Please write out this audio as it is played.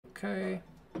Okay.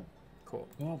 Cool.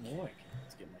 Oh boy.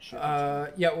 Let's get my shit.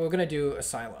 Yeah, we're gonna do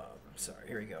Asylum. Sorry,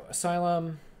 here we go.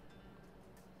 Asylum.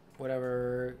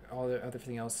 Whatever. All the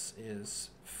everything else is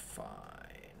fine.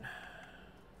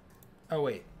 Oh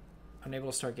wait, unable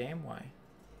to start game. Why?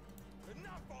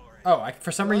 Oh,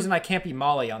 for some reason I can't be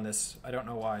Molly on this. I don't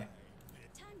know why.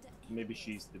 Maybe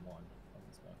she's the one.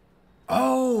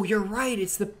 Oh, you're right.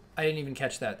 It's the. I didn't even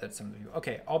catch that. That's some of you.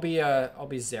 Okay, I'll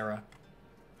be Zara.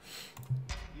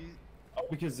 Oh,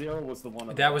 because Zara was the one.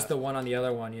 On that was the one on the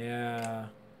other one. Yeah.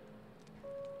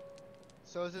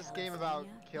 So is this game about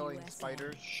killing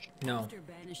spiders? No. After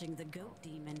banishing the goat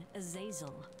demon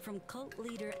Azazel from cult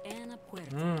leader Ana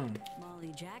Puerta,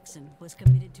 Molly Jackson was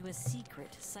committed to a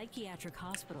secret psychiatric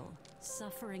hospital,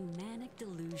 suffering manic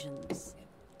delusions.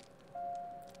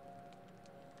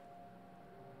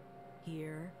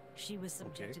 Here, she was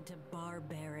subjected to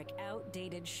barbaric,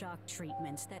 outdated shock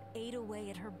treatments that ate away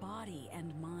at her body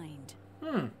and mind.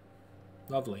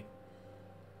 Lovely.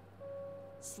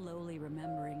 Slowly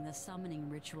remembering the summoning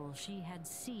ritual she had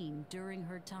seen during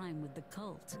her time with the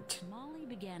cult, Molly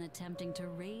began attempting to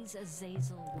raise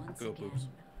Azazel once again.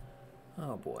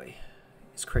 Oh boy.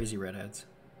 These crazy redheads.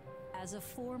 As a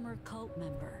former cult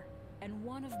member and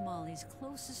one of Molly's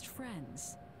closest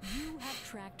friends, you have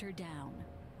tracked her down,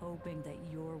 hoping that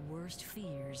your worst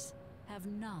fears have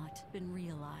not been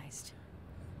realized.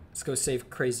 Let's go save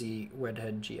crazy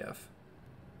redhead GF.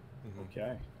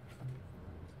 Okay.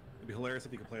 It'd be hilarious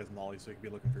if you could play as Molly, so you could be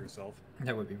looking for yourself.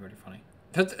 That would be pretty funny.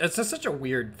 It's just such a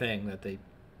weird thing that they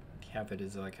have it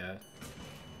as like a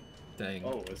thing.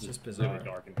 Oh, it's just bizarre. Really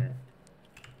dark in here.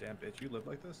 Damn bitch, you live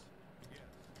like this?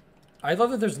 I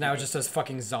love that there's now just this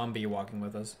fucking zombie walking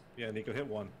with us. Yeah, Nico, hit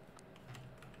one.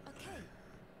 Okay.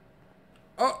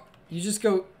 Oh, you just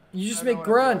make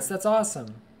grunts. That's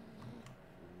awesome.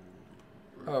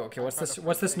 Oh, okay.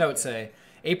 What's this note say?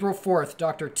 April 4th,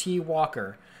 Dr. T.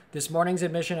 Walker. This morning's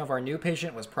admission of our new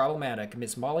patient was problematic.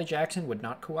 Miss Molly Jackson would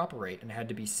not cooperate and had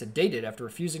to be sedated after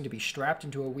refusing to be strapped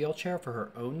into a wheelchair for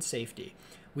her own safety.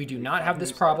 We do not have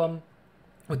this problem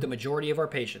with the majority of our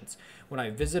patients. When I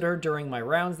visited her during my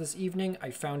rounds this evening, I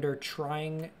found her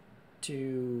trying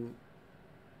to...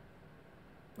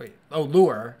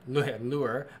 lure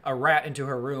a rat into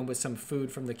her room with some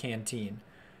food from the canteen.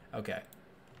 Okay.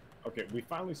 Okay, we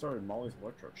finally started Molly's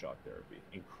electroshock therapy.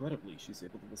 Incredibly, she's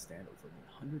able to withstand over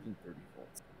 130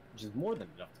 volts, which is more than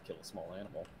enough to kill a small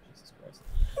animal. Jesus Christ.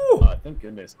 Thank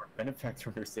goodness our benefactor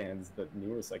understands that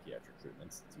newer psychiatric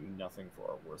treatments do nothing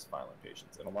for our worst violent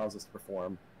patients and allows us to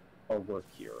perform our work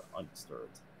here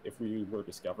undisturbed. If we were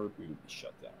discovered, we would be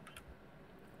shut down.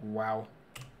 Wow.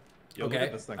 Yo,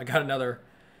 okay, I got another.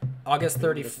 August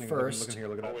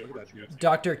 31st.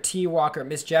 Dr. T. Walker.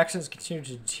 Miss Jackson has continued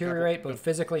to deteriorate both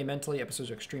physically and mentally.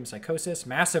 Episodes of extreme psychosis.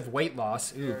 Massive weight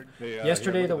loss. Ooh.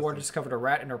 Yesterday, the warden discovered a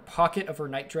rat in her pocket of her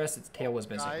nightdress. Its tail was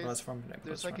missing. Guys,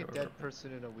 there's like a dead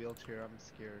person in a wheelchair. I'm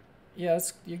scared. Yeah,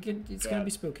 it's gonna be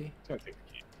spooky. It's gonna take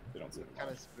the key. They don't see kind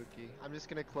of spooky. I'm just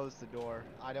gonna close the door.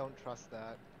 I don't trust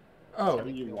that. Oh. How do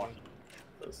you walk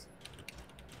this?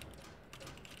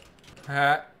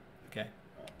 Okay.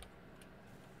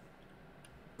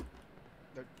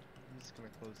 I'm just gonna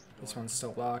close the door. This one's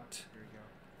still locked. Here we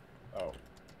go. Oh.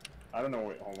 I don't know.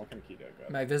 Wait, hold on. What kind of key do I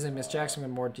got? My visiting Miss Jackson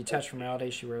been more detached from reality.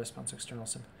 She responds to external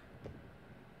sim.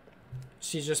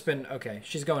 She's just been okay.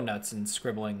 She's going nuts and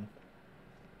scribbling.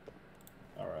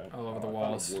 All right. All over the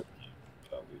walls.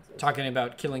 Talking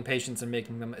about killing patients and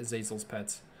making them Azazel's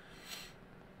pets.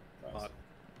 Nice.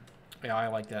 Yeah, I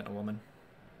like that in a woman.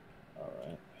 All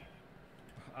right.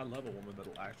 I love a woman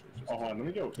that'll actually just... Oh, hold on. Let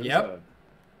me go. Yep.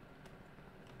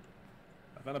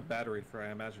 I found a battery for,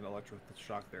 I imagine,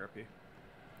 electroshock therapy.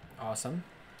 Awesome.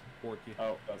 Porky.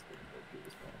 Oh, that's pretty cool.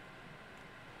 As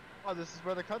well. Oh, this is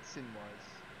where the cutscene was.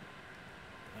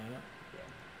 Yeah.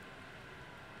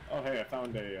 Oh, hey, I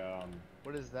found a,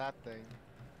 What is that thing?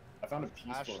 I found a piece.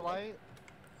 Flashlight?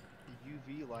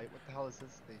 UV light? What the hell is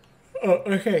this thing? Oh,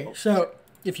 okay. So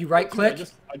if you right click, I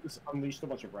just unleashed a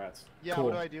bunch of rats. Yeah, cool.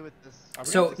 What do I do with this?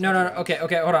 So no. Okay,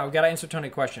 hold on. We gotta answer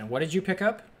Tony's question. What did you pick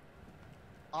up?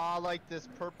 Like this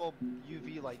purple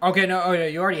UV light. Okay, no. Oh, yeah,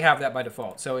 you already have that by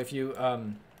default. So if you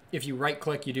right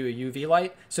click, you do a UV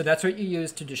light. So that's what you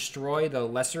use to destroy the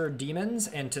lesser demons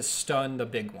and to stun the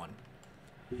big one.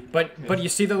 But you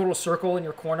see the little circle in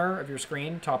your corner of your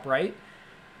screen, top right?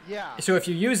 Yeah. So if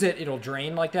you use it, it'll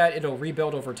drain like that. It'll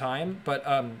rebuild over time. But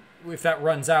if that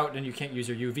runs out, then you can't use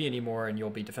your UV anymore, and you'll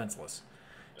be defenseless.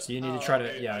 So you need to try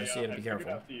to, so you have to be careful.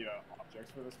 Out the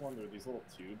objects for this one. There are these little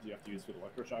tubes you have to use with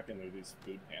electroshock, and there are these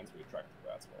food pans we attract the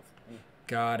rats with.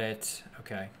 Got it.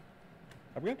 Okay.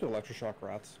 Are we up to electroshock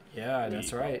rats? Yeah,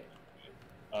 that's right.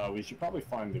 We should probably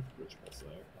find the ritual site.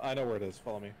 I know where it is.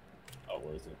 Follow me. Oh,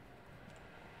 where is it?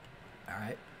 All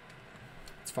right.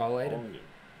 Let's follow Aiden. Following you.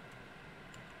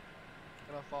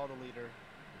 Gonna follow the leader.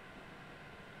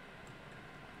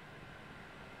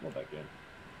 Love that game.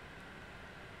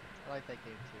 I like that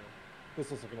game too. This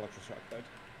looks like an electroshock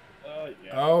thing.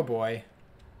 Yeah. Oh boy.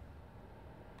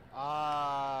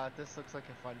 This looks like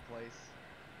a fun place.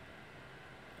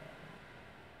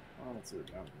 Oh, let's see her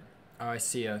down here. Oh, I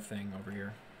see a thing over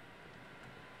here.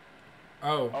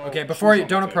 Oh, Oh, okay. Before she's you, on the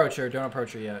don't table. approach her. Don't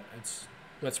approach her yet.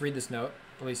 Let's read this note.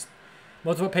 Police.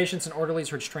 Multiple patients and orderlies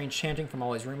heard strange chanting from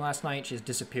Ollie's room last night. She has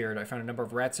disappeared. I found a number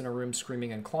of rats in her room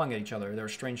screaming and clawing at each other. There are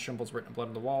strange symbols written in blood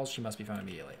on the walls. She must be found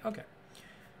immediately. Okay.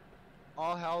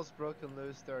 All hell's broken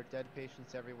loose. There are dead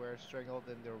patients everywhere, strangled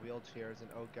in their wheelchairs, and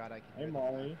oh god, I can Hey, hear them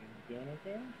Molly. laughing. You doing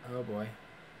okay? Oh boy.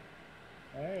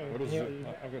 Hey. What is Yeah.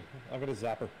 it? I'm gonna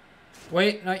zap her.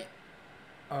 Wait, no.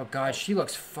 Oh god, she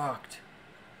looks fucked.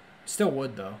 Still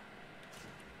would though.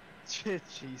 Jesus.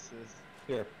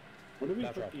 Here. Where do we Now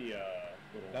put try. the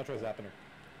little... Now try zapping her.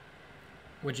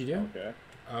 What'd you do? Okay.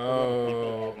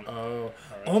 Oh, oh.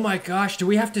 Alright. Oh my gosh, do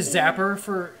we have to zap her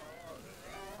for...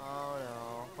 Oh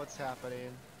no. What's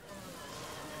happening?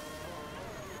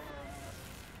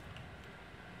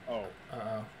 Oh.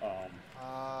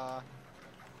 Uh-oh.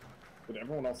 But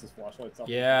everyone else's flashlights off.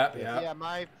 Yeah, Yeah, yeah.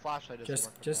 my flashlight doesn't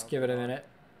work. Just now. give it a minute.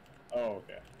 Oh,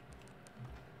 okay.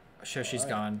 Show she's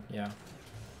Alright. gone, yeah.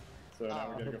 So now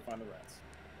Oh. we gotta go find the rats.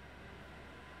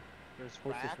 There's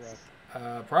Where's this rats.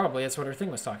 rat? Probably, that's what her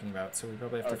thing was talking about, so we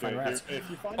probably have to find rats. If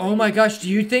you find Oh my gosh, do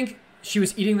you think she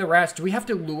was eating the rats? Do we have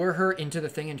to lure her into the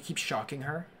thing and keep shocking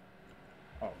her?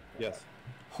 Oh, Yes.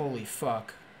 Holy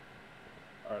fuck.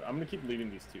 Alright, I'm gonna keep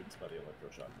leaving these tubes by the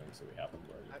electroshock thing so we have them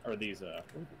ready. Or these, what are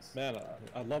these? Man,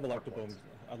 I love Electroboom.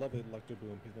 I love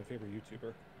Electroboom. He's my favorite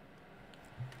YouTuber.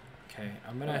 Okay,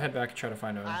 I'm gonna head back and try to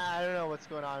find her. I don't know what's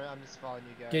going on. I'm just following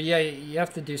you guys. Dude, yeah, you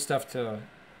have to do stuff to...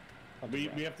 We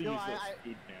have to No, use I- those I-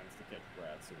 food pans to catch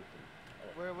rats so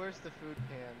we can... Where's the food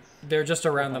pans? They're just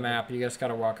around the map. You just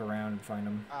gotta walk around and find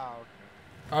them. Oh, okay.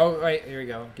 Oh, wait, here we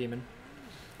go, demon.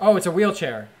 Oh, it's a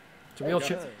wheelchair. It's a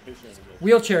wheelchair. Wheelchair.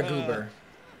 Wheelchair goober.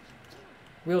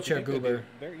 Wheelchair You think goober.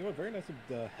 Very, very nice of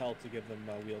the hell to give them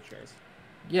wheelchairs.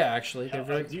 Yeah, actually, they're Yeah,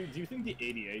 very... do you think the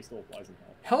ADA still applies in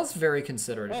hell? Hell's very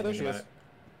considerate. Oh, if there you she think is.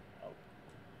 about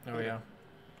it. Oh yeah,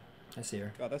 I see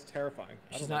her. God, that's terrifying.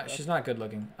 I She's don't like not. that. She's not good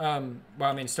looking. Well,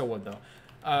 I mean, still would though.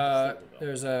 Still would, though.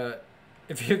 There's a,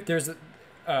 if you, there's a,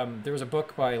 there was a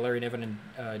book by Larry Niven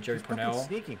and Jerry She's fucking Pournelle.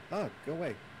 sneaking. Oh, go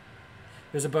away.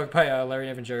 There's a book by Larry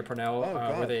Niven and Jerry Pournelle Oh,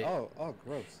 where God. they Oh,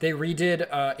 gross. they redid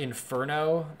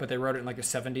Inferno, but they wrote it in like the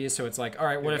 70s. So it's like, all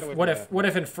right, what Yeah, if get what away if from what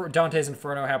if Dante's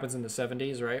Inferno happens in the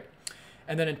 70s, right?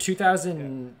 And then in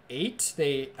 2008,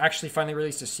 they actually finally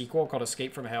released a sequel called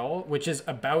Escape from Hell, which is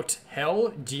about hell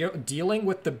dealing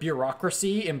with the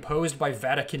bureaucracy imposed by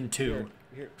Vatican II.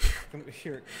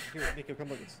 Here, Nico, come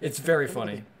look at this. It's very Look at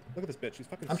funny. this- Look at this bitch. She's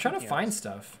fucking I'm trying to sneaking find ass.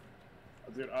 stuff.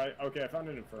 Dude, okay, I found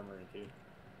an infirmary key.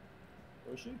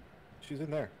 Where is she? She's in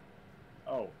there.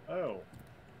 Oh. Where's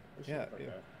she? Yeah, Okay.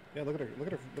 Yeah, look at her. Look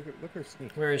at her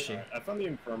sneak. Where is she? Alright, I found the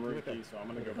infirmary Look at key, so I'm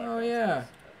gonna go back. Oh downstairs. yeah.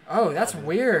 Oh, that's I'll just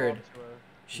weird. go up to her.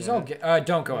 She's all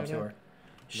don't go up to her.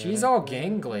 She's all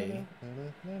gangly.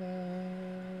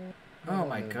 Oh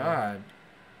my god.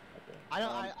 Okay. I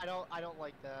don't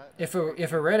like that. If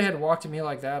a redhead walked to me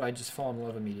like that, I'd just fall in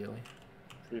love immediately.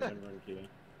 Treatment room key.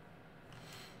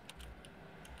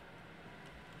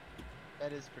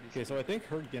 That is pretty. Okay, so I think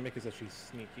her gimmick is that she's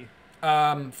sneaky.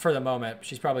 For the moment,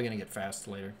 she's probably gonna get fast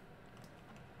later.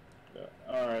 Yeah.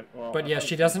 Alright, well. But I yeah, found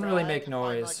she a doesn't key. really I make can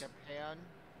find, noise. Like a pan.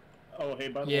 Oh, hey,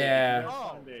 by the Yeah.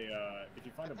 way, if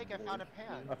you find I a think I found a board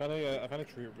pan. I found a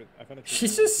tree. I found a tree.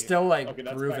 She's just still like Okay,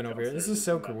 that's grooving back over here. This downstairs. is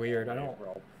so It's in that weird. I hallway don't. where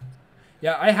I'll-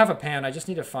 Yeah, I have a pan. I just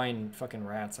need to find fucking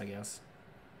rats, I guess.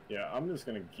 Yeah, I'm just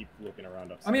gonna keep looking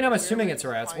around upstairs. I mean, I'm Where assuming would it's you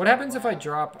rats. find What a happens if I rat?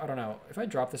 drop? I don't know. If I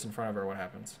drop this in front of her, what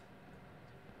happens?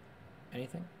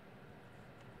 Anything?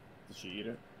 Did she eat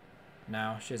it?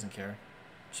 No, she doesn't care.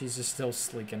 She's just still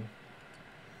sleeking.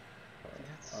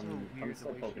 That's so I'm weird still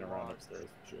the way poking she around walks. upstairs.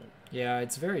 Shit. Yeah,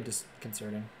 it's very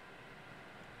disconcerting.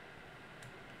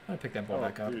 I'm gonna pick that ball Oh,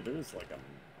 back up. dude, there's like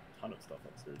a ton of stuff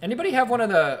upstairs. Anybody have one of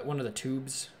the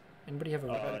tubes? Anybody have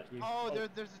a? Oh,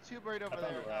 there's a tube right over I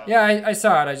found there. a rat. Yeah, I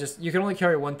saw it. You can only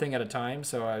carry one thing at a time,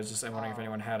 so I was just wondering if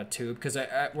anyone had a tube because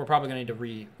we're probably gonna need to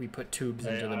re-put tubes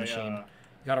Hey, into the machine. I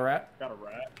You got a rat? got a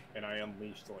rat, and I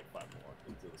unleashed like 5 more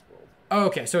into this world. Oh,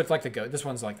 okay. So it's like the goat. This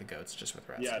one's like the goats, just with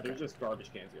rats. Yeah, Okay. they're just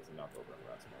garbage cans. You have to knock over and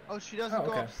rats. Oh, she doesn't Oh,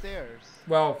 go okay. upstairs.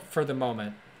 Well, for the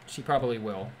moment, she probably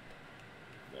will.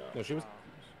 Yeah. No, she was.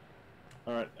 Wow.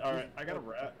 All right. I got a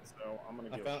rat, so I'm gonna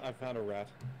go. I found a rat.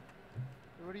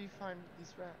 Where do you find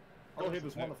these rats? Oh, hey,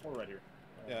 there's one on the floor right here.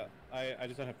 Yeah, I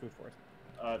just don't have food for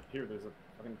it. Here, there's a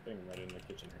fucking thing right in the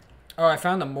kitchen here. Oh, I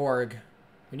found the morgue.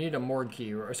 We needed a morgue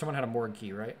key, or someone had a morgue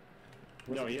key, right?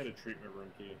 No, he had a treatment room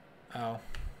key. Oh.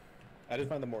 I did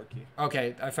find the morgue key.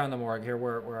 Okay, I found the morgue. Here,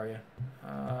 where are you?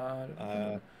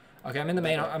 Okay, I'm in the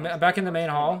main. I'm back in the main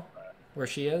hall, where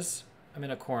she is. I'm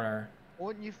in a corner.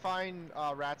 Wouldn't you find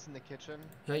rats in the kitchen?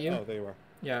 Is that you? Oh, there you are.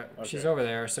 Yeah, Okay. she's over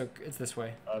there, so it's this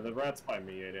way. The rat's by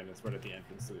me, Aiden. It's right at the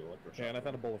entrance to the electric Okay, shop. and I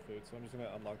found a bowl of food, so I'm just gonna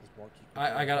unlock this morgue key.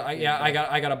 I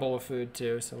got a bowl of food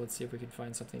too. So let's see if we can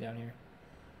find something down here.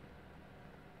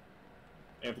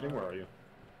 Anthony, where are you?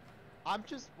 I'm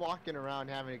just walking around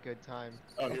having a good time.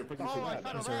 Oh, here, put Oh, I rat.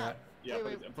 found There's a a rat. rat. Yeah,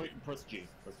 Wait. press G.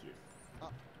 Press G. Oh.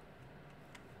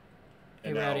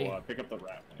 And Hey, now Ratty. pick up the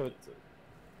rat. That's it.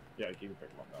 Yeah, you can pick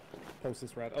him up now. Post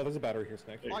this rat. Oh, there's a battery here,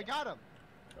 Snake. Oh, I got him.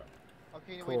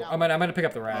 Okay, Cool. wait now. I'm gonna pick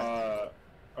up the rat.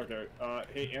 Okay.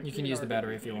 Hey, Anthony. You can use the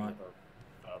battery if you want.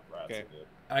 Okay.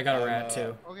 I got a rat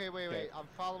too. Okay, wait. Okay. I'm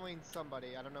following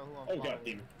somebody. I don't know who I'm Oh following. god,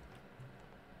 demon.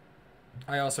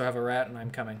 I also have a rat, and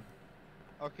I'm coming.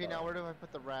 Okay, now where do I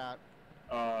put the rat?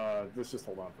 Let's just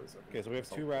hold on for a second. Okay, so we have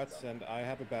 2 rats, and I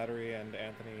have a battery, and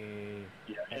Anthony.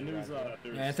 Yeah, and there's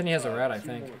Yeah, Anthony has a rat, I 2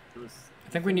 think. more- I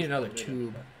think we need another there's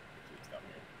tube. tubes down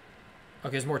here.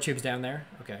 Okay, there's more tubes down there.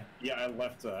 Okay. Yeah, I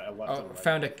left. Oh, to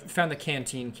the right. found the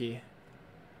canteen key.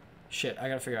 Shit, I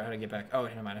gotta figure out how to get back. Oh,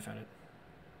 never mind, I found it.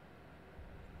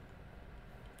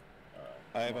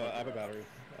 I have a battery.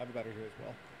 I have a battery here as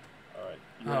well. All right.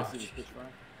 You want Oh, to see the fish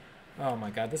fry? Oh my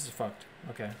god, this is fucked.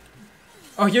 Okay.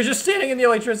 Oh, you're just standing in the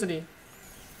electricity.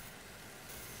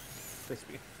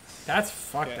 Crispy. That's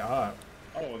fucked Okay. up.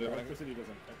 Oh, the electricity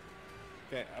doesn't.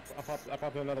 Okay, I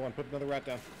popped another one. Put another rat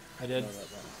down. I did.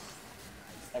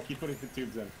 I'll keep putting the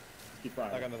tubes in. Keep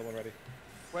frying. I got another one ready.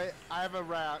 Wait, I have a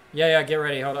rat. Yeah, get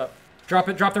ready. Hold up. Drop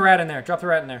the rat in there. Drop the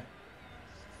rat in there.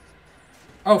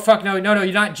 Oh fuck, no,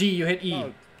 you're not G, you hit E.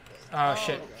 Oh. Oh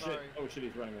shit. Sorry. Oh shit,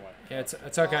 he's running away. Yeah,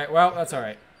 it's okay. Well, that's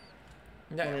alright.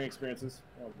 Learning experiences.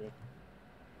 Oh, good.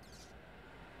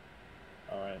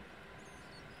 Alright.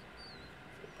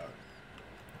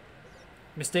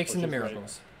 Mistakes Oh, and the she's right.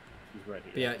 miracles. He's right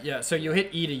But here. yeah, so you hit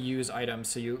E to use items,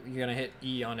 so you're gonna hit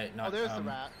E on it, not Oh, there's the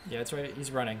rat. Yeah, it's right.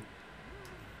 He's running.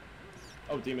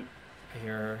 Oh, demon. I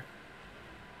hear her.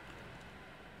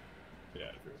 Get out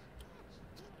of here.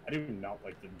 I do not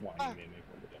like the whiny mimic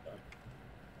when they get back.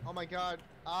 Oh my god.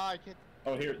 I can't.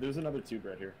 Oh, here, there's another tube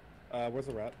right here. Where's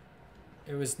the rat?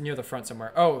 It was near the front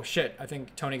somewhere. Oh shit, I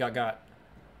think Tony got.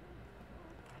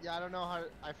 Yeah, I don't know how.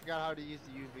 I forgot how to use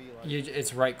the UV. Like.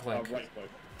 It's right click. Right click.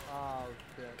 Oh,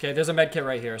 shit. Okay, there's a med kit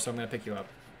right here, so I'm gonna pick you up.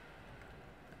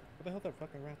 Where the hell did that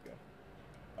fucking rat go?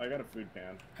 I got a food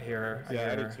pan. I hear her. I Yeah, I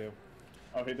hear did her. too.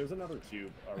 Oh, hey, there's another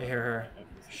tube. I hear her.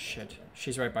 Shit,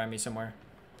 she's right by me somewhere.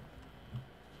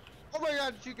 Oh my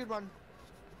god, she could run.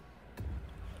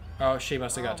 Oh, she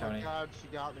must have got Oh Tony. my god, she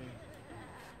got me.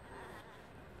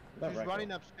 That She's rat running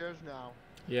go? upstairs now.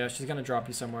 Yeah, she's gonna drop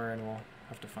you somewhere, and we'll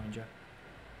have to find you.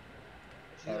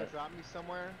 She's gonna Alright. drop me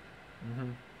somewhere.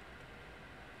 Mm-hmm.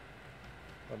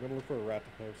 I'm gonna look for a rat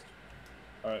to post.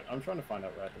 Alright, I'm trying to find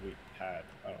that rat that we had.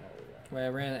 I don't know where Wait, I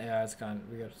ran. Yeah, it's gone.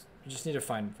 We just need to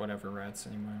find whatever rats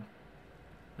anymore.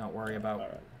 Not worry about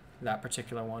Alright. that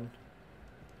particular one.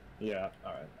 Yeah,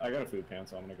 alright. I got a food pan,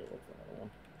 so I'm gonna go look for another one.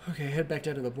 Okay, head back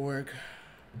down to the morgue.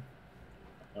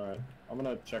 Alright, I'm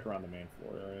gonna check around the main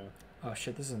floor area. Oh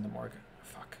shit, this isn't the morgue.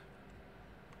 Fuck.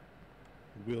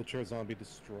 Wheelchair zombie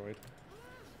destroyed.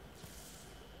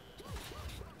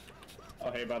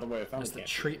 Oh, hey, by the way, I found There's the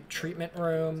canteen. treatment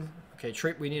room. Okay,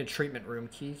 we need a treatment room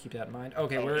key. Keep that in mind.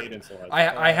 Okay, Oh, we're. Aiden still has it.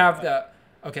 I have the.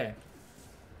 Okay.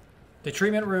 The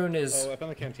treatment room is. Oh, I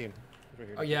found the canteen. It's right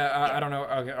here. Oh yeah, I don't know.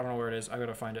 Okay, I don't know where it is. I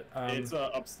gotta find it. It's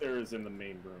upstairs in the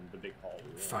main room, the big hall. we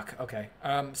were in. Fuck. Okay.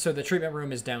 So the treatment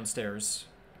room is downstairs,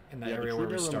 in that Yeah, the area where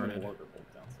we treatment room and the started. morgue are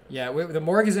both downstairs. Yeah, the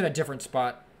morgue is in a different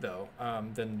spot though,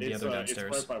 than the It's, other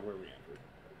downstairs. It's right by where we entered.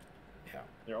 Yeah.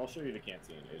 Here, I'll show you the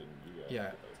canteen. Aiden. You, Yeah.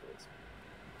 get those doors.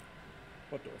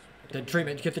 What doors? The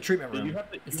treatment. Get the treatment Yeah, room. you have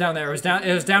to- It's you down have there. to It was take down. the-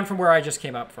 It was down from where I just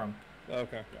came up from.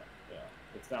 Okay. Yeah,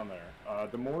 it's down there.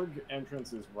 The morgue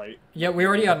entrance is right. Yeah, we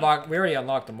already unlocked. We already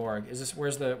unlocked the morgue. Is this?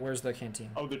 Where's the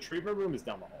canteen? Oh, the treatment room is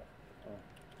down the hall.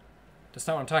 That's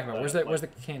not what I'm talking about. Where's the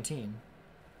canteen?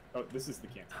 Oh, this is the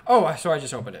canteen. Oh, so I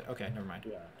just opened it. Okay, never mind.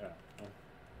 Yeah.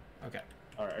 Okay.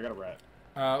 All right, I got a rat.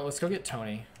 Let's go get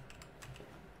Tony.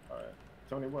 All right,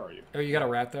 Tony, where are you? Oh, you got a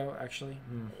rat though, actually.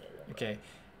 Hmm. Yeah, I got a rat. Okay.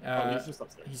 Oh, he's just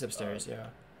upstairs. He's upstairs. Yeah.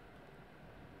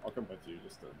 I'll come with you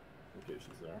just in case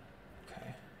she's there.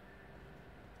 Okay.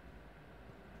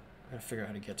 gotta figure out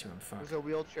how to get to him. Fuck. There's a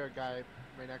wheelchair guy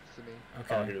right next to me.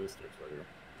 Okay. Oh, here, this stairs right here.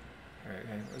 Alright,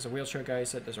 okay. There's a wheelchair guy. He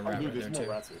said there's a Oh, rat dude, right there there's more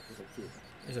too. rats here. There's like 2 of them.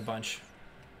 There's a bunch.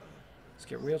 Let's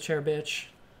get wheelchair, bitch.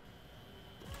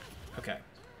 Okay.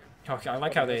 Okay, I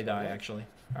like how they die, actually.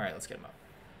 Alright, let's get him up.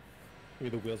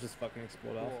 Maybe the wheels just fucking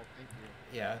explode off. Cool, thank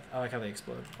you. Yeah, I like how they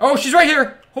explode. Oh, she's right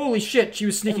here! Holy shit, she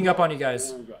was sneaking up on you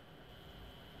guys. Oh god.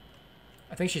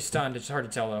 I think she's stunned. It's hard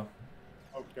to tell, though.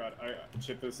 Oh god.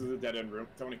 Shit, this is a dead end room.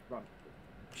 Tony, run.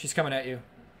 She's coming at you.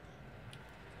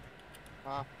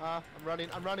 I'm running.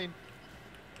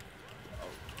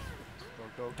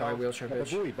 Go. Die, wheelchair, Baba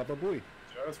bitch. booey, baba booey.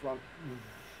 Just run.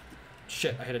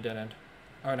 Shit, I hit a dead end.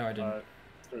 Oh, no, I didn't.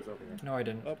 Stairs over here. No, I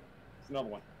didn't. Oh. There's another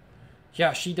one.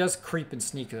 Yeah, she does creep and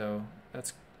sneak, though.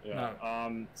 That's... Yeah.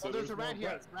 No. So There's a rat more here.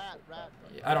 rats. Rat.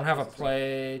 I don't have a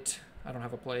plate. I don't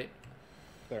have a plate.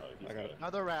 There, Oh, he's I got it.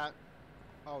 Another rat.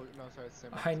 Oh no, sorry, it's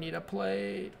Sam. I need a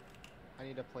plate. I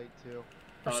need a plate too.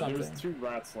 Or something. There's 2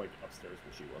 rats like upstairs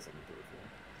where she was on the 3rd floor.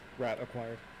 Rat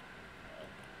acquired.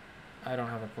 I don't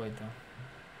have a plate, though.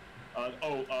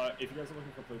 If you guys are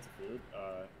looking for plates of food,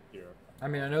 here. I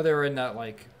mean, I know they were in that,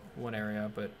 like, one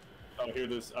area, but Oh, here,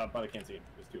 there's, by the canteen.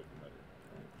 There's 2 of them right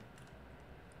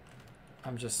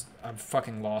I'm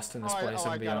fucking lost in this place, I'm I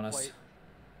gonna be got a honest. plate.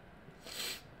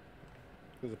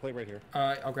 There's a plate right here.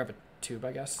 I'll grab a tube,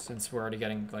 I guess, since we're already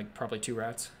getting, like, probably 2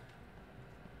 rats.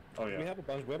 Oh, yeah. We have a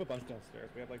bunch downstairs.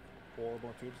 We have like 4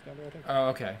 more tubes down there, I think. Oh,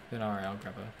 okay. Then alright, I'll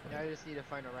grab a Yeah, plate. I just need to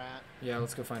find a rat. Yeah,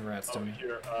 let's go find rats, Oh, Tony.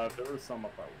 here, there was some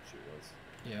up by where she was.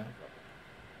 Yeah.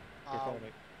 Here, follow me.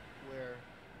 Where?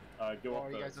 Go Oh, up are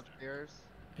you the guys upstairs?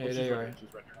 Hey, she's there you right are. here,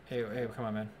 she's right here. Hey, come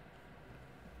on, man.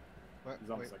 What? She's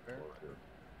on the Wait, 2nd where? floor right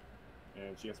here.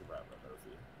 And she has a rat right at her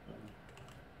feet.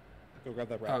 Go grab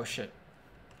that rat. Oh, shit.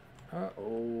 Oh,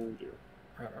 Oh, dear.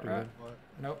 rat. What?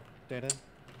 Nope. Dan in.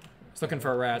 I was looking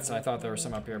for rats, and I thought there were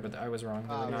some up here, but I was wrong.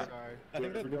 There Oh, were not. sorry. I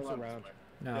think that We're moves going around.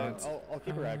 No, Yeah, it's... I'll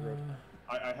keep her aggroed.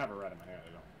 I have a rat in my hand.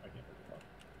 I can't pick it up.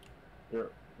 Here,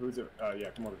 who's it? Yeah,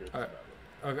 come over here. Alright.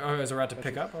 Oh, is a rat to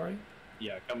pick up already?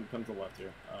 Yeah, come to the left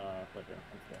here. Right here.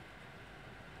 Okay.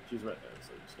 She's right there,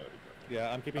 so you just gotta be careful.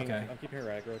 Yeah, I'm keeping Okay. her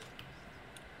aggroed.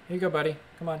 Here you go, buddy.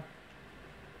 Come on.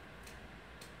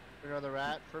 Another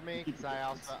rat for me, because I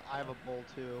have a bowl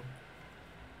too.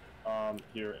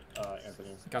 Here,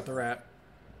 Anthony. Got the rat.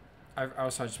 I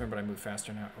also just remembered I moved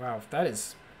faster now. Wow, that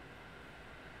is...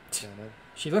 Dan in.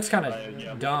 She looks kind of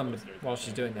yeah, dumb look at those while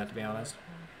she's doing that, to be honest.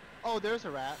 Oh, there's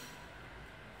a rat.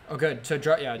 Oh, good. So, G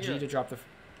Here. to drop the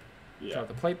Yeah.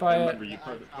 plate by it. Remember, you I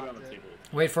put it on the dropped it. table.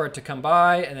 Wait for it to come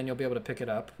by, and then you'll be able to pick it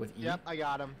up with E. Yep, I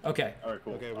got him. Okay, Alright,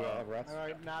 cool. Okay, we all have rats. All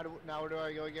right, now where do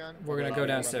I go again? we're gonna go Run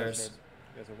downstairs.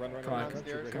 Yeah, so run, Come on. run.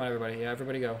 Downstairs. Shoot Come on, everybody. Yeah,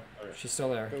 everybody go. Okay. She's still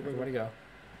there. Go, go, go. Everybody go.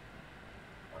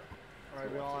 All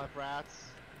right, we all have rats.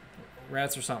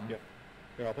 Rats or something. Yep.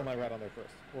 Here, I'll put my rat on there first.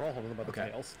 We're all holding them by the Okay.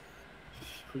 tails.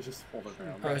 We just hold it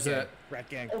down. Oh, is it? Rat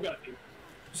gang. Oh god.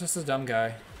 It's just a dumb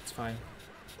guy. It's fine.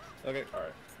 Okay,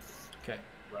 Alright, Okay.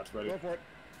 rats ready. go for it.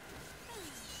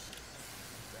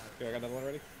 Okay, I got another one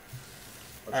ready.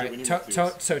 Oh, All shit, we right. need more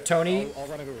tubes. So Tony, I'll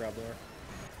run and go grab more.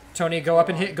 Tony, go up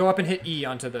and hit E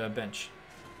onto the bench.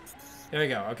 There you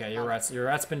go. Okay, your rat's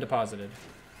been deposited.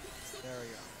 There we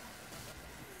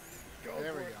go.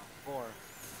 There we go. 4.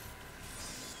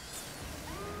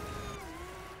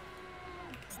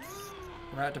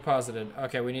 Rat deposited.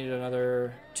 Okay, we needed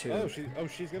another 2. Oh,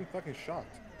 she's getting fucking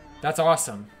shocked. That's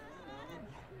awesome.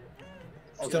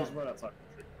 Oh, Still- she's right outside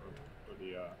for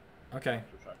the Okay.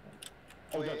 for shotgun.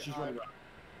 Oh Wait, god, she's running around.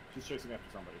 She's chasing after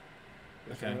somebody.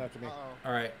 She's Okay. running after me. Uh-oh.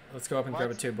 All right. Let's go up and grab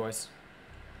a What? 2, boys.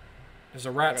 There's a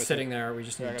I rat got a sitting 2. there. We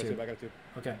just Yeah, I need got a 2. tube, I got a tube.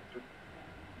 Okay.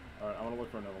 Alright, I wanna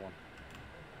look for another one.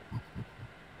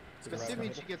 Is it a rat Assuming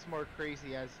on she gets more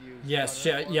crazy as you. Yes.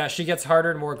 stun her more. She gets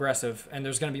harder and more aggressive, and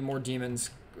there's gonna be more demons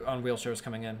on wheelchairs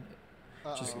coming in.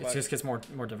 Uh-oh. It just gets more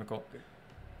difficult.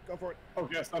 Go for it. Oh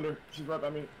yes, Thunder. She's right by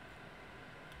me.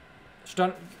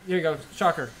 Stun. Here you go.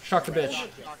 Shock her. Shock the bitch. Shock,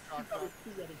 shock, shock.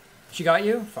 She got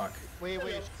you? Fuck. Wait.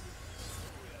 I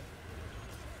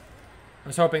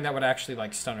was hoping that would actually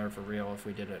like stun her for real if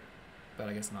we did it, but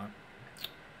I guess not.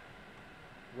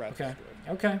 Rat Okay. destroyed.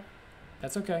 Okay.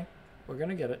 That's okay. We're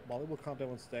gonna get it. Molly will calm down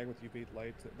when stag with UV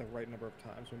light the right number of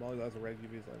times. When Molly has a red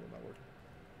UV light will not work.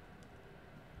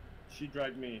 She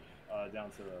dragged me down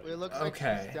to the. Wait, it looks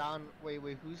Okay. like she's down. Wait,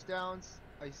 who's down?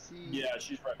 I see. Yeah,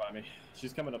 she's right by me.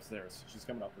 She's coming upstairs. She's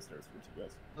coming up the stairs with you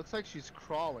guys. Looks like she's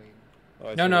crawling. Oh,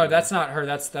 I No, see no, her. that's not her.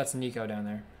 That's Nico down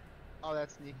there. Oh,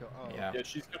 that's Nico. Oh. Yeah. Yeah,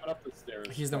 she's coming up the stairs.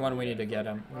 He's the one we need to get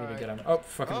him. We need to Alright. get him. Oh,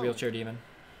 fucking Oh. wheelchair demon.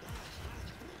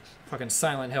 Fucking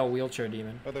Silent Hill wheelchair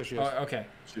demon. Oh, there she is. Oh, okay.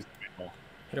 She's well.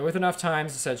 Hit her with enough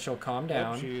times. It said she'll calm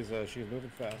down. She's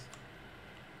moving fast.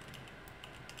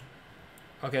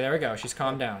 Okay, there we go. She's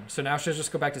calmed down. So now she'll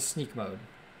just go back to sneak mode.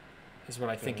 Is what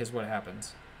I think is what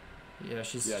happens. Yeah,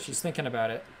 she's thinking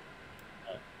about it.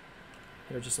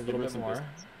 Hit her just a little bit more.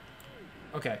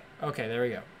 Okay, there we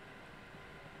go.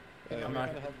 I'm not.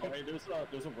 Hey,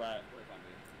 there's a rat.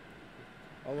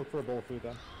 I'll look for a bowl of food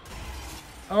then.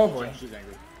 Oh boy. She's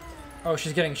angry. Oh,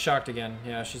 she's getting shocked again.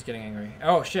 Yeah, she's getting angry.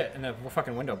 Oh shit! And the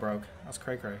fucking window broke. That's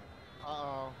cray cray.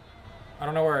 Uh-oh. I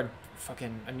don't know where.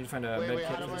 I need to find a med Wait, kit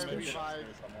how for this do I bitch. revive?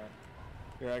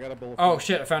 Here, I got a bowl of Oh food.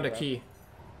 shit! I found a key.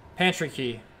 Pantry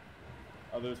key.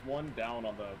 There's one down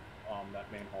on the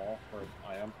that main hall where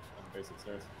I am on the basic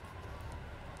stairs.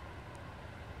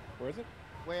 Where is it?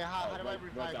 Wait, how do I right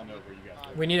revive? down there where you guys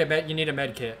are. We need a med. You need a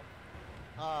med kit.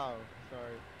 Oh, sorry.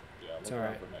 Yeah, It's look around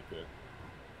alright. for med kit.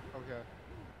 Okay.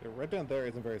 Yeah, right down there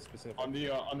isn't very specific. On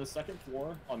the second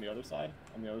floor, on the other side,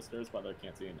 on the other stairs by the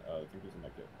canteen, I think there's a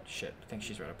med kit. Shit! I think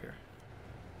she's right up here.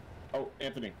 Oh,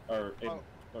 Anthony, or Aiden,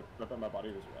 Oh. look at my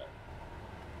body. There's a rat.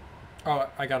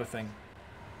 Oh, I got a thing.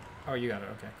 Oh, you got it.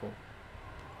 Okay, cool.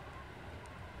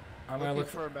 I'm gonna Looking look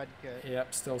for a med kit.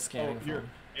 Yep, still scanning Oh, for here, him.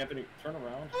 Anthony, turn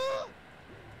around.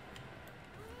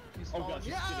 He's Oh, following God,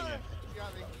 she's me. getting in. She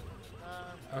got me.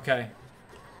 Okay.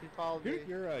 He followed me.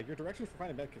 Your directions for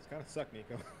finding medkits kind of suck,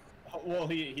 Nico. Oh, well,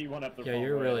 he went up the Yeah, wrong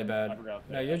you're way, really and I bad. forgot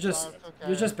No, that. you're just it's okay.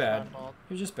 you're just It's my bad. fault.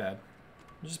 You're just bad.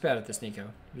 You're just bad at this, Nico.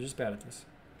 You're just bad at this.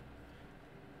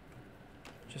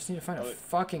 Just need to find a Oh, wait.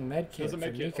 fucking med kit There's a for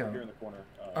med kit over here Nico. in the corner.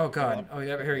 Oh god. Oh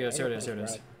yeah, here he is. Here it is. Here it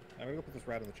is. I'm gonna go put this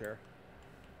rat in the chair.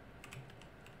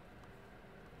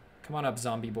 Come on up,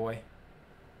 zombie boy.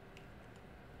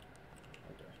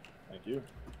 Okay, thank you.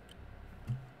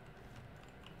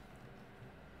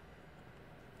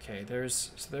 Okay,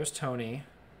 there's Tony.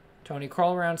 Tony,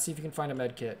 crawl around, see if you can find a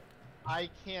med kit. I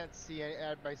can't see it.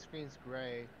 My screen's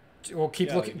gray. Well, keep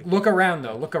Yeah, looking. you- Look around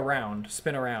though. Look around.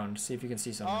 Spin around. See if you can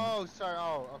see something. Oh, sorry.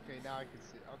 Oh, okay. Now I can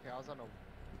see. Okay, I was on a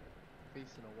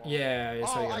facing a wall. Yeah.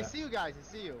 So Oh, you got I it. see you guys. I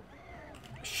see you.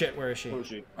 Shit, where is she? Where is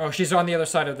she? Oh, she's on the other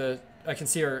side of the. I can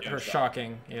see her. Yeah, Her shot.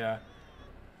 shocking. Yeah.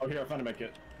 Oh, here, I found a med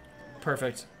kit.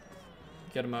 Perfect.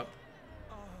 Get him up.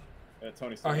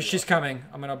 Tony. Oh, she's coming.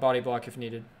 I'm gonna body block if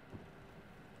needed.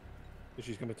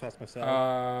 She's gonna toss my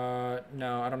salad.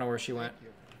 No, I don't know where she went, Thank you.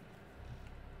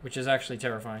 which is actually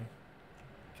terrifying.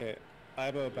 Okay, I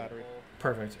have a battery.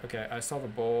 Perfect. Okay, I saw the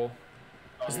bowl.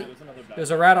 Oh, Is yeah, it- there's another battery.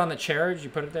 There's a rat on the chair. Did you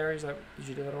put it there? Did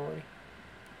you do that already?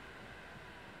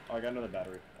 Oh, I got another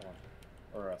battery. Hold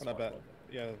on. Or a Not spark bad. plug.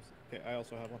 Yeah, okay, I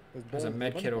also have one. There's a bowls-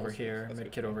 med bunch kit of over bowls. here. That's Med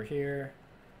good. kit over here.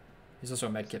 There's also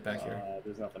a med kit back here.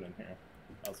 There's nothing in here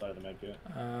outside of the med kit.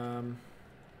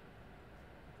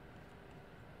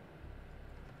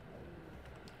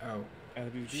 Oh, And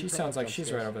if you she turn sounds off like she's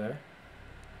downstairs- right over there.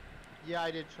 Yeah,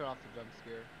 I did turn off the jump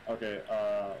scare. Okay.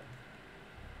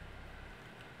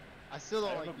 I still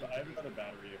I don't have, like. I have another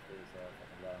battery if there's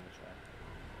a rat on the track.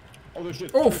 Oh, there's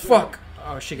shit. Oh There's shit. fuck!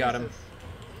 Oh, she got him. Jesus.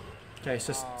 Okay,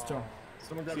 so still.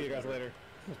 Someone grab See you his guys battery. later.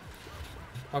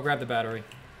 I'll grab the battery.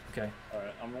 Okay.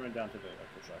 Alright, I'm running down to the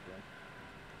electric shock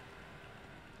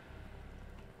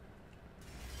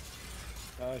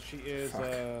room. She is.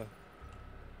 Fuck.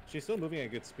 She's still moving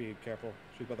at good speed. Careful.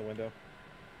 She's by the window.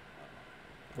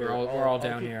 We're I'll all keep-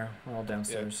 down here. We're all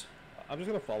downstairs. I'm just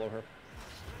gonna follow her.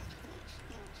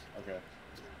 Okay.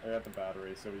 I got the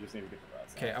battery, so we just need to get the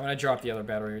rats. Okay, I'm gonna drop the other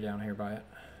battery down here by it.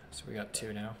 So we got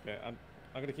two now. Okay, I'm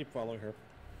gonna keep following her,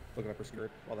 looking up her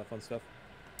skirt, all that fun stuff.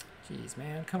 Jeez,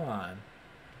 man, come on.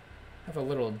 Have a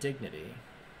little dignity.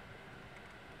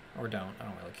 Or don't. I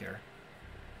don't really care.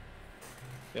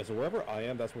 Yeah, so wherever I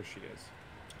am, that's where she is.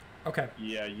 Okay.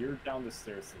 Yeah, you're down the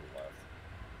stairs to the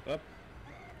left.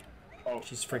 Up. Oh,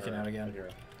 She's freaking out again. right here.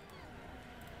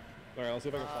 All right, I'll see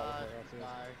if I can follow her. I'll see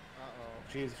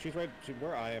Die. She's right.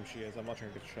 Where I am, she is. I'm watching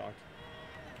her get shocked.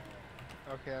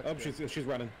 Okay. That's Oh, good. she's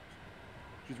running.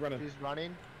 She's running. She's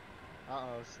running.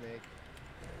 Snake.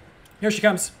 Here she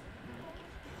comes.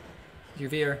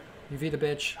 UV her. UV the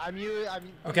bitch. I'm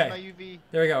Okay. my UV.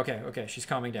 There we go. Okay, okay. She's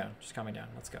calming down. She's calming down.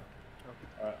 Let's go.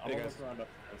 Alright, I'm Hey, gonna guys. look around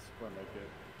upstairs for a med kit.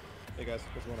 Hey guys,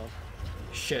 what's going on?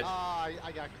 Shit.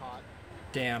 I got caught.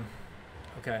 Damn.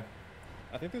 Okay.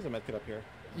 I think there's a medkit up here.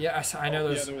 Yeah, I know Oh,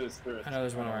 there's. yeah, there is. I know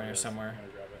there's one around there here is. somewhere. I'm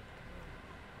gonna grab it.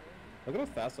 Look at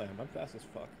how fast I am. I'm fast as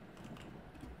fuck.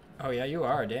 Oh yeah, you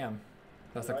are. Damn.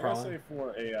 That's the I gotta crawling. say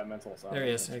for a mental asylum. There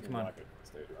he is. it's Hey, been come on. like a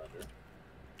stage around here.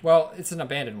 Well, it's an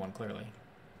abandoned one, clearly.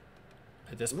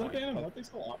 At this Is it point. abandoned? Aren't they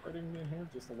still operating in here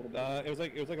just a little bit? It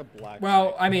was like a black.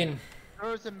 Well, I mean, There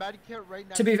was a med kit right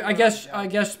next to be, to I her. guess, Yeah. I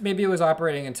guess maybe it was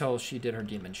operating until she did her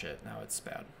demon shit. Now it's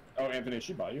bad. Oh, Anthony, is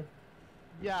she by you?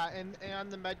 Yeah, and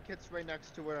the med kit's right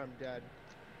next to where I'm dead.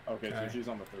 Okay, Okay. so she's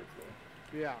on the 3rd floor.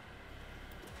 Yeah.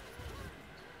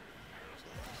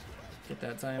 Get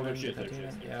that diamond. there she Get is, that there she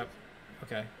is, demon. there Yep. she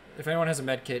Okay. If anyone has a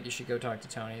med kit, you should go talk to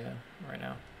Tony then. Right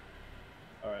now.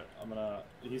 Alright, I'm gonna.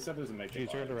 He said there's a make She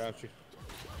turned around. Here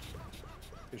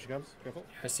she comes. Careful.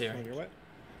 I see her. Coming your way.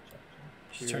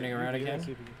 She's turning around See again. if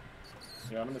you can...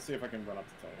 Yeah, I'm gonna see if I can run up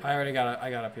to Tony. I already got it. I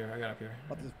got up here. I got up here.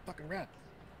 Oh, this fucking rat.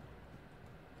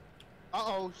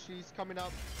 Uh-oh, she's coming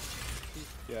up. She's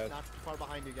Yeah. not far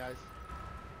behind you guys.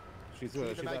 She's See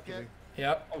the she's med after kit? me.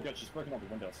 Yep. Oh god, she's breaking all the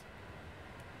windows.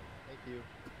 Thank you.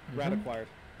 Rat Mhm. acquired.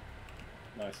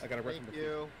 Nice. I got a rat Thank from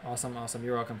you. Awesome. Awesome.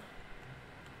 You're welcome.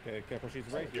 Okay, careful. She's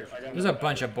right here. I got There's a another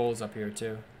bunch battery. of bulls up here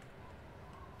too.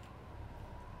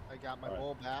 I got my Alright.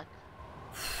 bowl back.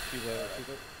 She's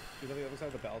on the other side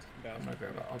of the ballast. I'm gonna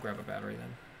grab. I'll grab a battery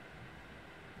then.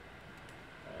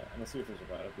 I'm gonna see if there's a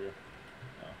rat up here.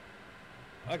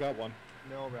 I got one.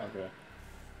 No rat. Okay.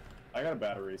 I got a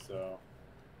battery, so.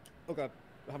 Oh god.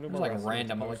 How many There's more like rats do we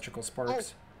random suppose? electrical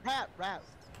sparks. Rat. Does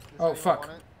Oh, anyone fuck.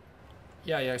 want it?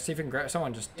 Yeah. Yeah. See if you can grab.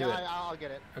 Someone just do Yeah, it. I'll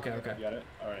get it. Okay, I'll get okay. You got it?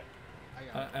 Alright. it.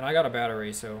 I got it. And I got a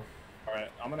battery, so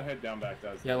Alright, I'm gonna head down back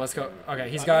to yeah. Let's go. Okay,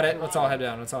 he's got it. Let's all head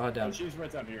down. Let's all head Oh, down. she's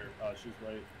right down here. She's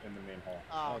right in the main hall.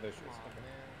 Oh, there she come is. on, Okay.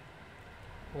 man.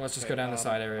 Well, let's just Okay, go down the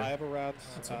side I area. have a rat.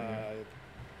 That's over here.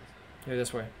 Here,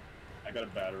 this way. I got a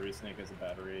battery. Snake has a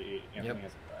battery. Anthony Yep.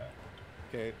 has a rat.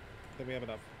 Okay, then we have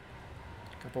enough.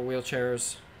 Couple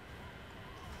wheelchairs.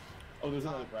 Oh, there's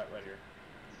another rat right here.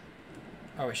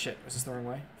 Oh shit! Was this the wrong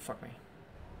way? Fuck me.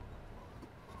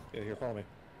 Yeah, here, follow me.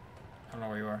 I don't know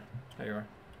where you are. There you are.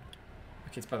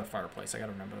 Okay, it's by the fireplace. I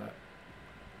gotta remember that.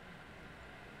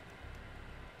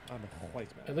 I'm a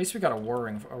white man. At least we got a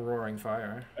roaring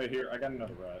fire. Hey, here, I got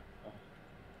another rat.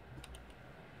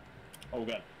 Oh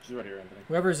god, she's right here, Anthony.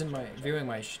 Whoever's in my viewing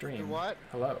my stream. You what?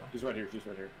 Hello. She's right here. She's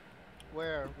right here.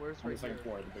 Where? Where's On the right here? second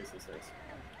floor at the base of the stairs.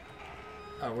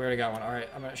 Oh, we already got one. All right,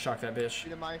 I'm gonna shock that bitch.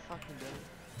 Shoot am I fucking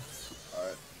dead?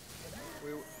 Alright.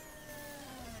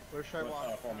 Where should I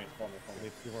walk? Follow me. I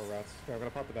need 2 more rats. Okay, I'm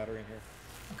gonna pop the battery in here.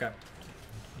 Okay.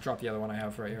 I'll drop the other one I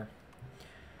have right here.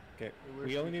 Okay, Where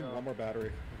we should only we need go? one more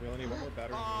battery. We only need one more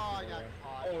battery. Oh, I and got then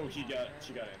caught. Oh, she got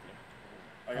Anthony.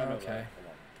 I got another Okay. rat.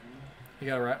 Hold You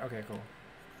got a rat? Okay, cool.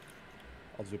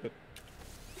 I'll zoop it.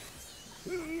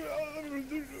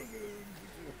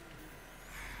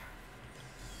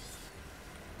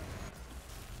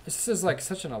 This is like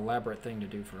such an elaborate thing to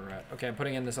do for a rat. Okay, I'm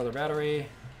putting in this other battery.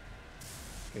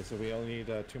 Okay, so we only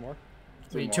need 2 more.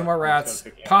 We need 2 more rats.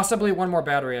 Possibly 1 more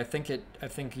battery. I think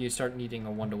you start needing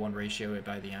a 1-to-1 ratio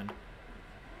by the end.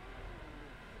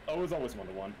 Oh, it was always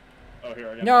 1-to-1. Oh, here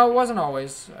I got. No, it wasn't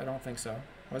always. I don't think so.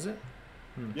 Was it?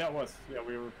 Yeah, it was. Yeah,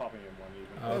 we were popping in 1 even.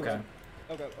 Oh, okay.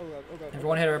 Oh god, oh god, oh god.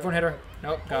 Everyone hit her. Everyone hit her.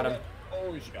 Nope, got him.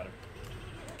 Oh, she got him.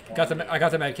 Got the. I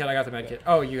got the med kit. I got the med kit.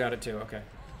 Oh, you got it too. Okay.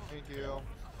 Thank you.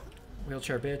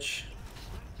 Wheelchair bitch.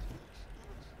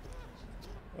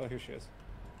 Oh, here she is.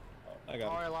 I Oh,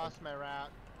 got I it. lost my rat.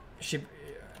 She.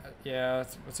 Yeah,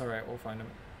 it's all right. We'll find him.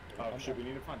 Oh, shit, we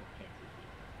need to find the pantry.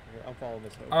 Here, I'm following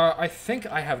this hook. I think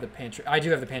I have the pantry. I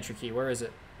do have the pantry key. Where is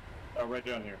it? Oh, right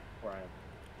down here, where I am.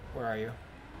 Where are you?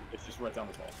 It's just right down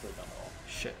the hall, straight down the hall.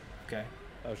 Shit. Okay.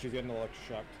 Oh, she's getting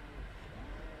electroshocked.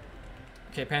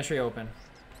 Okay, pantry open.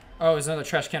 Oh, there's another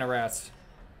trash can of rats.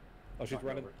 Oh, she's Knocked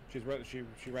running. over.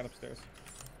 She ran upstairs.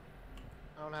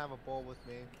 I don't have a bowl with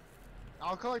me.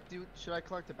 I'll collect. Should I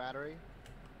collect the battery?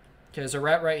 Okay, there's a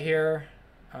rat right here.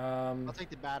 I'll take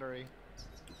the battery.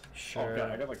 Sure. Oh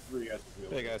god, I got like 3 guys with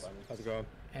wheels. Hey guys, how's it going?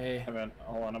 Hey. Hey man,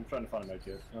 hold on, I'm trying to find a med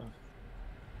kit.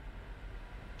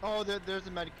 Oh, there's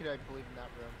a med kit, I believe, in that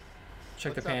room.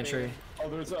 Check What's the up, pantry. baby? Oh,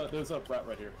 there's a rat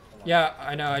right here. Hold on. Yeah,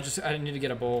 I know. I didn't need to get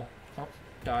a bowl. Oh,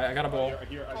 die. I got a Oh, bowl.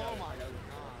 here, I got Oh it. my I got it.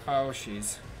 god. Oh,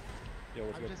 jeez. Yo,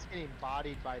 what's I'm good? just getting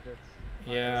bodied by this.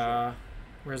 Yeah.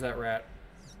 Where's that rat?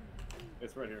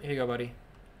 It's right here. Here you go, buddy.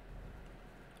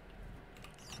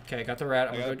 Okay, got the rat.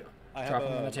 I'm gonna go I drop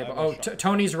have him on a- the table. I have a Oh, shot.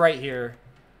 Tony's right here.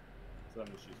 So that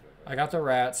means she's right I got the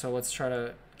rat, so let's try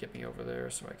to get me over there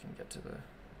so I can get to the.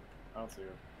 I don't see her.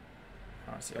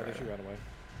 I don't see I her. guess she ran away.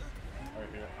 Right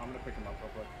here. I'm gonna pick him up real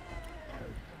quick.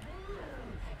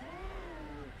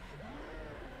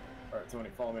 Alright, Tony,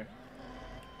 follow me.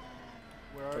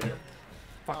 Where are Right you? here.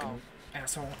 Fucking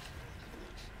asshole.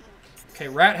 Okay,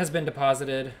 rat has been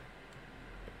deposited.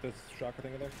 There's shocker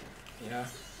thing in there. Yeah.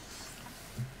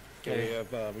 Okay, Okay.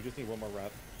 we have. We just need one more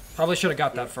rat. Probably should have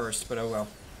got that first, but oh well.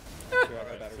 Here, I got a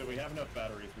Alright, battery. so we have enough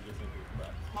batteries, we just need these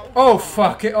rats. Oh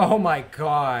fuck it! Oh my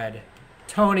god.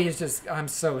 Tony is just. I'm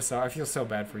so sorry. I feel so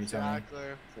bad for you, Tony. Exactly.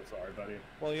 So sorry, buddy.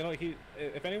 Well, you know,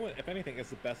 if anything, it's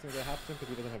the best thing that happens to him because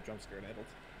he doesn't have jump scare enabled.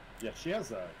 Yeah, she's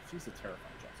a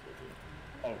terrifying jump scare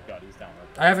too. Oh god, he's down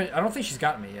right I don't think she's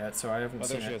gotten me yet, so I haven't Oh,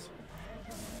 seen there she it. is.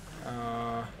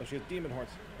 Uh, Oh, she has demon horns.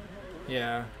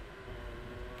 yeah.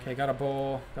 Okay, got a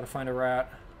bowl. Gotta find a rat.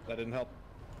 That didn't help.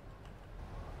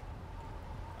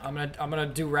 I'm gonna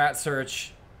do rat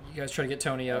search. You guys try to get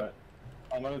Tony up. Alright.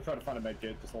 I'm gonna try to find a med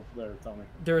kit. Just hold there, tell me.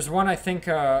 There's one I think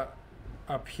up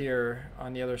here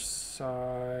on the other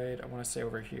side. I want to say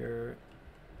over here.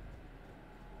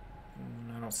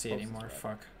 I don't see it Closest anymore. rat.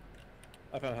 Fuck.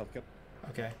 I found a health kit.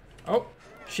 Okay. Oh,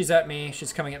 she's at me.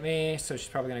 She's coming at me, so she's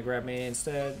probably gonna grab me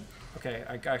instead. Okay,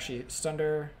 I actually stunned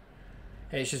her.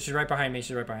 Hey, she's right behind me.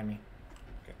 She's right behind me.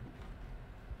 Okay.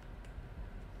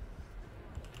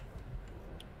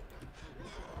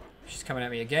 She's coming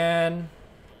at me again.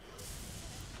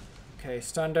 Okay,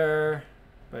 stunned her,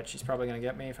 but she's probably gonna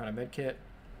get me. Found a med kit.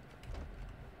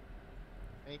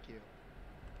 Thank you.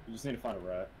 You just need to find a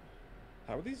rat.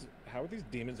 How are these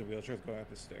demons in wheelchairs going up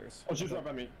the stairs? Oh, she's right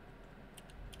by me.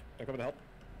 They're coming to help.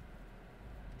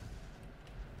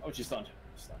 Oh, she's stunned.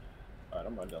 She's stunned. Alright,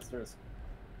 I'm running downstairs.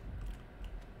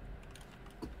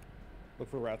 Look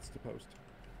for rats to post.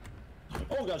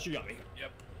 Oh god, she got me.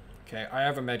 Yep. Okay, I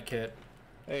have a med kit.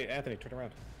 Hey, Anthony, turn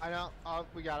around. I know. Oh,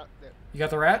 we got it. There. You got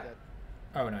the rat? Dead.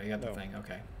 Oh no, you got the No. thing.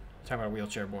 Okay. Talking about a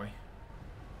wheelchair boy.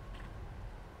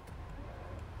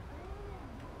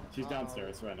 She's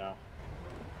downstairs right now.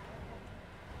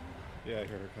 Yeah, I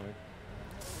heard her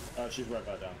coming. She's right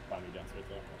by me downstairs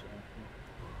though.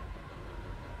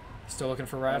 Still looking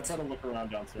for I'll rats? try to look around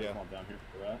downstairs Yeah. while I'm down here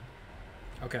for the rat.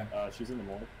 Okay. She's in the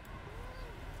morgue.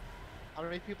 How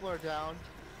many people are down?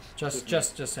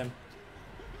 Just him.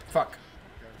 Fuck.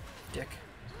 Dick.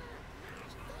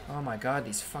 Oh my god,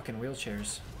 these fucking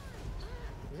wheelchairs.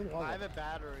 Isn't one I of have a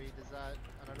battery. Does that?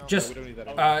 I don't know. Just- we don't need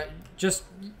that.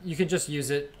 You can just use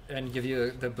it and give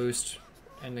you the boost,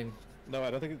 and then. No,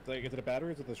 I don't think it's like, is it a battery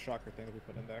or is it the shocker thing that we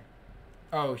put in there?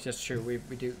 Oh, that's true. We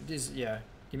do. Yeah.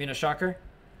 You mean a shocker?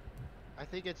 I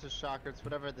think it's a shocker. It's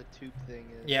whatever the tube thing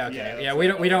is. Yeah. Okay. Yeah, Yeah. that's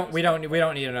We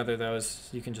don't need another of those.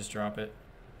 You can just drop it.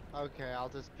 Okay, I'll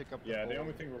just pick up. Yeah, the bowl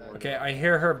only thing we're instead. worried Okay. I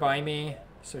hear her by me,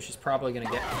 so she's probably gonna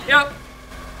get. Yep.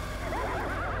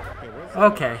 Okay, where's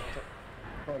Okay.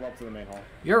 Pull up to the main hall.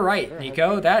 You're right,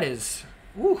 Nico. That is.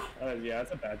 Woo. Yeah,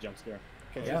 that's a bad jump scare.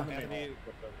 Okay, Yeah. Anthony,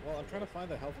 well, I'm trying to find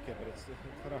the health kit, but it's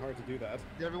kind of hard to do that.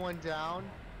 Is everyone down?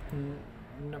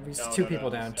 No, it's No, two no, people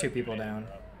no, down. it's Two people main down.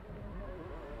 hall.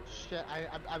 Shit,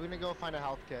 I'm gonna go find a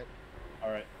health kit.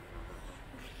 Alright.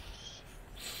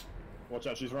 Watch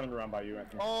out, she's running around by you,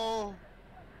 Anthony. Oh.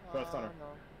 Press on her.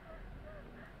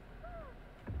 No.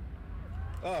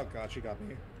 Oh god, she got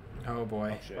me. Oh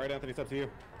boy. Oh, shit. Alright, Anthony, it's up to you.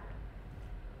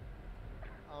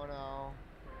 Oh no.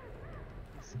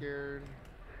 I'm scared.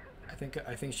 I think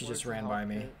she Where's just the ran health by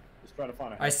me. kit? Just try to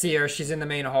find a I see her. She's in the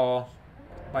main hall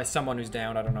by someone who's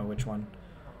down. I don't know which one.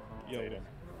 Yo.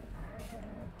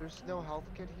 There's no health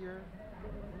kit here.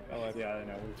 Oh, Yeah, I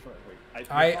know. We're trying,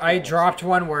 like, I dropped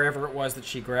one wherever it was that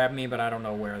she grabbed me, but I don't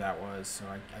know where that was, so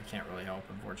I can't really help,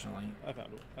 unfortunately. I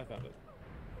found it. I found it.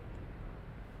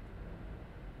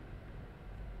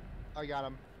 I got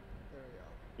him. There we go.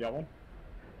 You got one?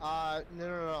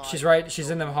 No. She's right. She's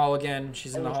in the hall again.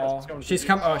 She's in the Oh, hall. she's coming She's to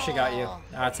come. you. Oh, she got you.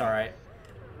 That's all right.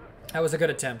 That was a good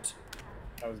attempt.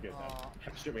 That was good. Aw.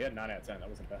 Shit, we had 9 out of 10. That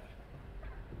wasn't bad.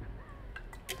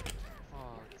 Fuck.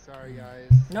 Sorry, guys.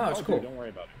 No, it's Oh, cool. dude, don't worry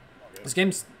about it. All good. This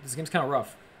game's kind of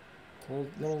rough. A This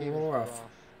little game is rough.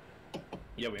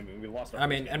 Yeah, we lost our I first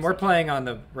mean, game, and so- we're playing on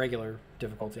the regular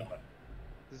difficulty.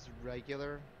 This is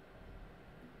regular.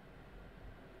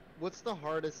 What's the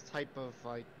hardest type of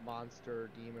like monster, or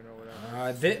demon, or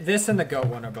whatever? This and the goat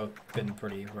one are both been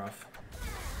pretty rough.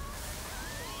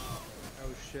 Oh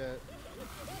shit.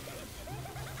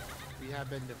 We have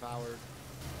been devoured.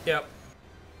 Yep.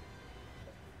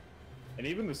 And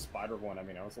even the spider one, I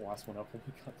mean, I was the last one up when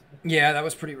we got there. Yeah, that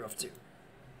was pretty rough too.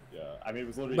 Yeah, I mean, it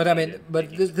was literally. But I mean, taking- but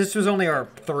taking- this was only our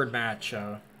third match,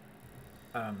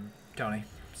 Tony.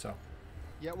 So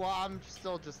Yeah, well, I'm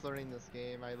still just learning this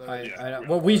game. I literally. Yeah. I know.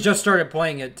 Well, we just started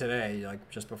playing it today, like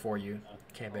just before you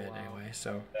came Oh, in, wow. anyway.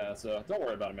 So Yeah, so don't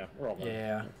worry about it, man. We're all learning.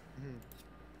 yeah,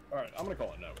 All right, I'm gonna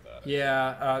call it no with that.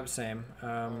 yeah, same.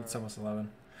 It's almost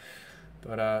 11.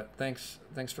 But thanks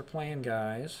for playing,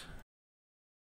 guys.